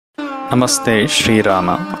Namaste Sri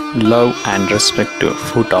Rama. Love and respect to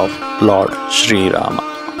foot of Lord Sri Rama.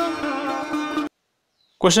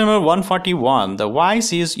 Question number 141. The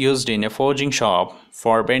vise is used in a forging shop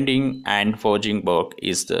for bending and forging work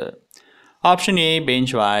is the option A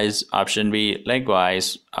bench vise, option B leg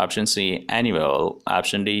vise, option C anvil,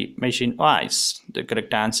 option D machine vise. The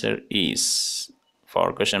correct answer is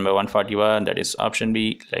for question number 141, that is option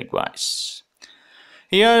B leg vise.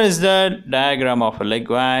 Here is the diagram of a leg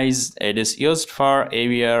vise. It is used for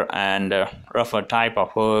heavier and rougher type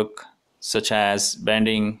of work such as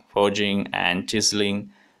bending, forging and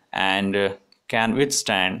chiseling, and can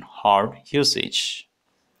withstand hard usage.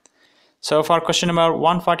 So for question number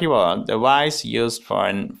 141, the vise used for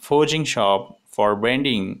an forging shop for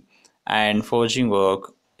bending and forging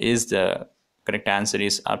work is the correct answer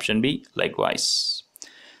is option B leg vise.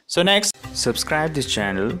 So next, subscribe this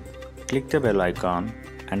channel, click the bell icon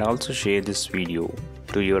and also share this video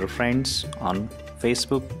to your friends on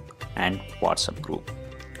Facebook and WhatsApp group.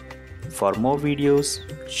 For more videos,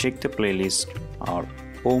 check the playlist or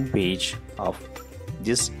home page of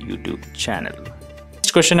this YouTube channel.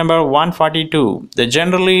 Question number 142. The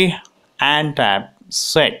generally hand tap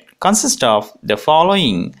set consists of the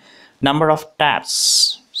following number of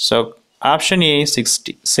taps. So option A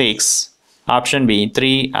 66, option B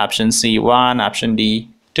 3, option C 1, option D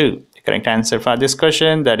 2. The correct answer for this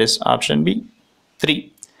question, that is option B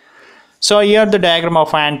 3. So here the diagram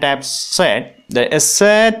of hand taps set. The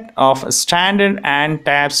set of standard hand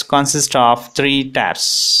taps consists of 3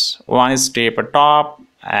 taps. One is taper top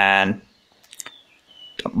and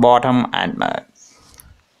bottom and mid.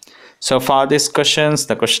 So for these questions,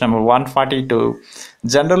 the question number 142,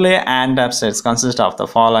 generally hand tap sets consist of the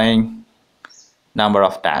following number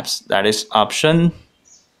of taps. That is option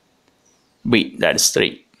B, that is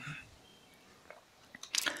 3.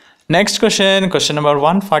 Next question, question number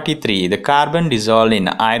 143. The carbon dissolved in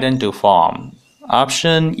iron to form.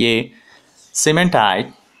 Option A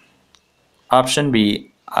cementite, option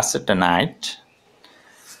B acetonite,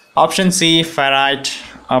 option C ferrite,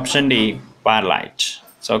 option D perlite.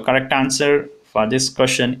 So correct answer for this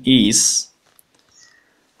question is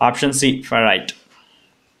option C ferrite.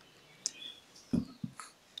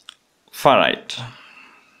 Ferrite.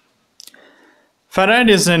 Ferrite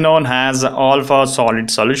is known as alpha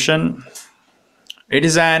solid solution. It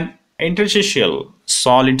is an interstitial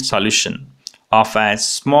solid solution of a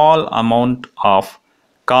small amount of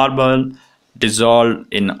carbon dissolved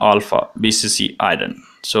in alpha BCC iron.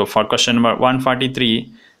 So for question number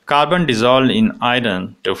 143, carbon dissolved in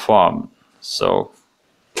iron to form. So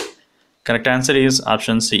correct answer is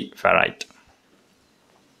option C ferrite.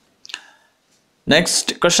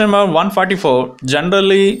 Next, question number 144.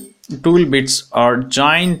 Generally, tool bits are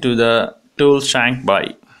joined to the tool shank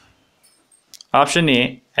by option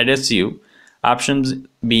A adhesive, option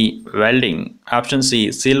B welding, option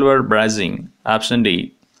C silver brazing, option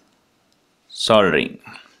D soldering.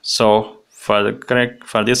 So for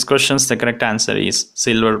these questions, the correct answer is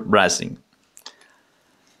silver brazing.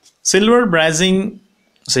 Silver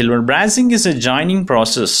brazing is a joining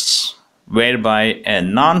process whereby a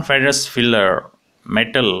non-ferrous filler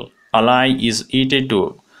metal alloy is heated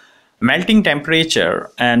to melting temperature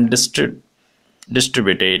and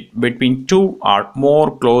distributed between 2 or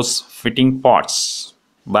more close fitting parts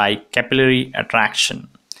by capillary attraction.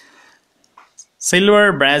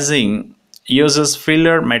 Silver brazing uses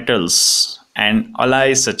filler metals and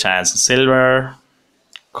alloys such as silver,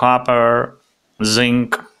 copper,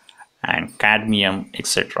 zinc and cadmium,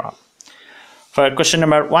 etc. For question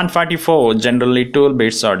number 144, generally tool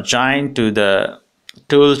bits are joined to the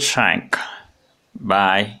tool shank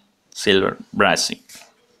by silver brazing.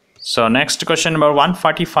 So next question number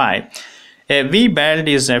 145. A V-belt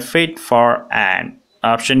is a fit for an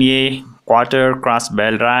option A quarter cross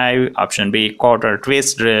belt drive, option B quarter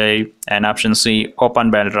twist drive, and option C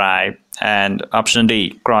open belt drive, and option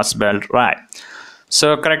D cross belt drive.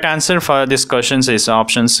 So correct answer for this question is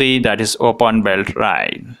option C, that is open belt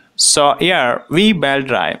drive. So here V-belt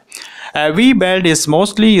drive. A V-belt is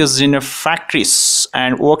mostly used in factories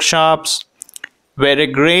and workshops where a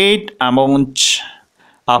great amount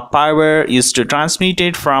of power is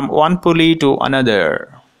transmitted from one pulley to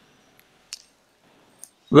another.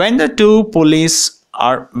 When the two pulleys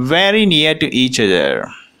are very near to each other,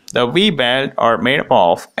 the V-belt are made up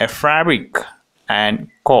of a fabric and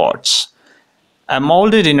cords,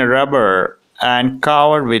 molded in a rubber and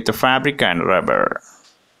covered with fabric and rubber.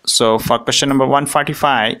 So for question number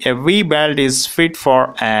 145, a V-belt is fit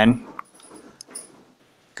for an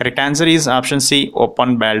correct answer is option C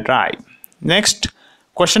open belt drive. Next,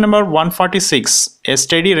 question number 146. A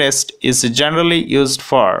steady rest is generally used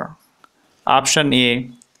for Option A,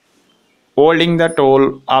 holding the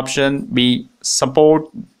tool. Option B, support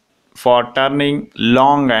for turning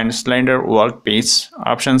long and slender workpiece.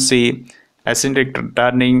 Option C, eccentric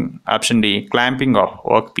turning. Option D, clamping of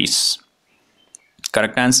workpiece.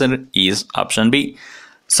 Correct answer is option B,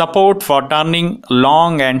 support for turning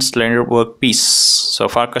long and slender workpiece. So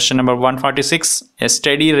for question number 146, a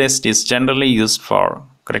steady rest is generally used for.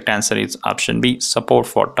 Correct answer is option B, support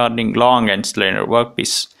for turning long and slender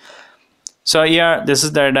workpiece. So here, this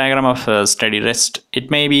is the diagram of a steady rest. It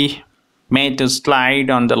may be made to slide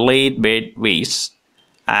on the lathe bed waist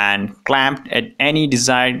and clamped at any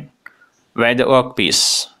desired where the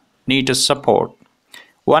workpiece need to support.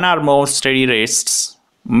 One or more steady rests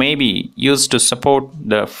may be used to support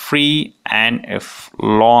the free and a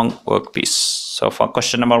long workpiece. So for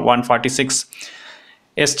question number 146,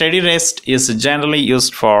 a steady rest is generally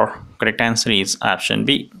used for. Correct answer is option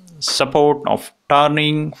B, support of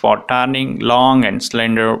turning for turning long and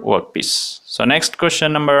slender workpiece. So next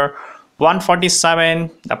question number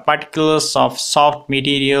 147, the particles of soft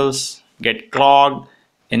materials get clogged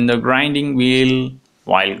in the grinding wheel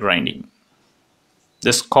while grinding.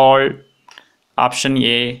 This is called option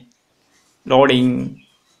A, loading,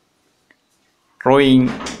 drawing,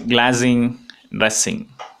 glazing, dressing.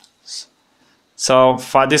 So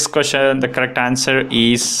for this question, the correct answer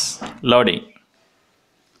is loading.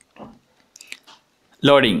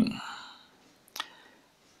 Loading.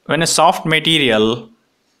 When a soft material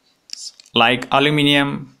like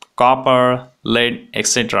aluminum, copper, lead,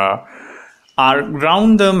 etc. are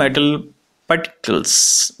ground, the metal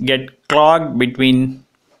particles get clogged between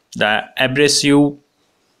the abrasive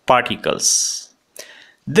particles.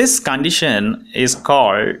 This condition is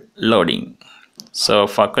called loading. So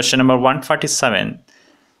for question number 147,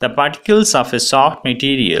 the particles of a soft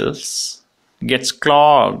materials gets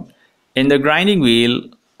clogged in the grinding wheel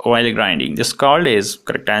while grinding. This called is.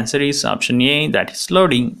 Correct answer is option A, that is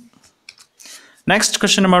loading. Next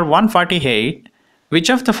question number 148, which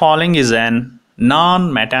of the following is an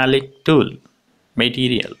non-metallic tool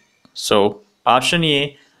material? So option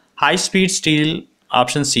A, high speed steel.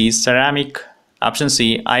 Option C, ceramic. Option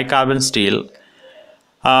C, high carbon steel.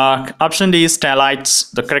 Option D,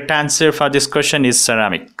 stylites. The correct answer for this question is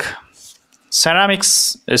ceramic.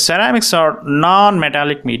 Ceramics are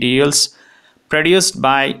non-metallic materials produced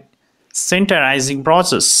by sinterizing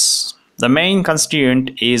process. The main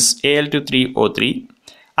constituent is Al2,3O3.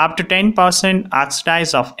 Up to 10%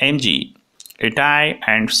 oxidize of Mg, ITI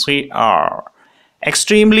and Cr.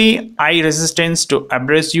 Extremely high resistance to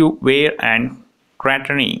abrasive wear and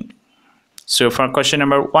cratering. So for question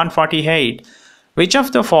number 148, which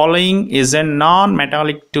of the following is a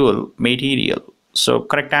non-metallic tool material? So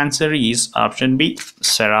correct answer is option B,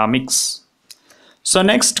 ceramics. So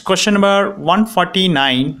next question number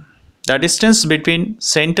 149, the distance between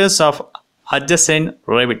centers of adjacent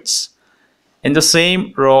rivets in the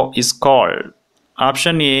same row is called.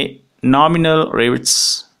 Option A, nominal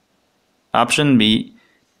rivets. Option B,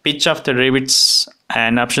 pitch of the rivets.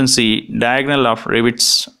 And option C, diagonal of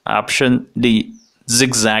rivets. Option D,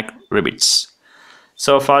 zigzag rivets.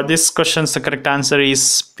 So for this question, the correct answer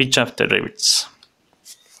is pitch of the rivets.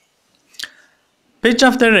 Pitch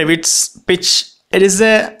of the rivets. Pitch, it is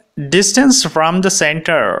a distance from the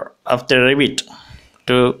center of the rivet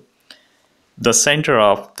to the center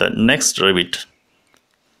of the next rivet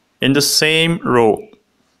in the same row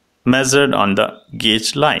measured on the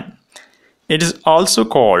gauge line. It is also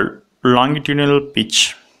called longitudinal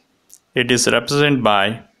pitch. It is represented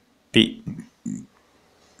by P.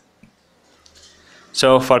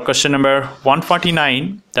 So for question number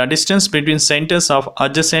 149, the distance between centers of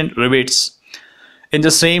adjacent rivets in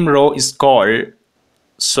the same row is called.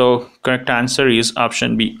 So correct answer is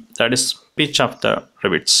option B, that is pitch of the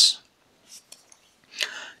rivets.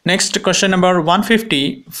 Next question number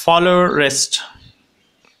 150, follow rest.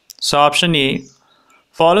 So option A,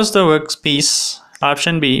 follows the workpiece.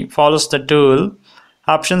 Option B, follows the tool.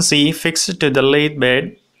 Option C, fixed to the lathe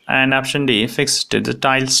bed. And option D, fixed to the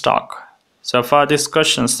tile stock. So for these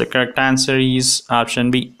questions, the correct answer is option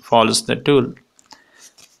B, follows the tool.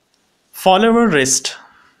 Follower wrist.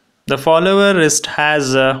 The follower wrist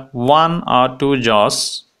has one or two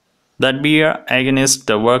jaws that bear against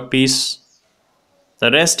the workpiece. The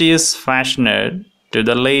rest is fastened to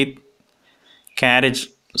the lathe carriage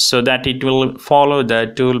so that it will follow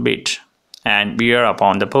the tool bit and bear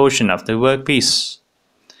upon the portion of the workpiece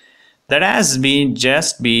that has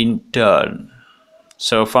just been turned.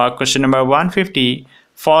 So for question number 150,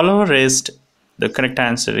 follow wrist, the correct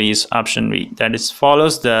answer is option B, that is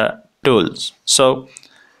follows the tools. So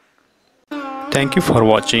thank you for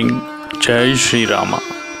watching. Jai Shri Rama.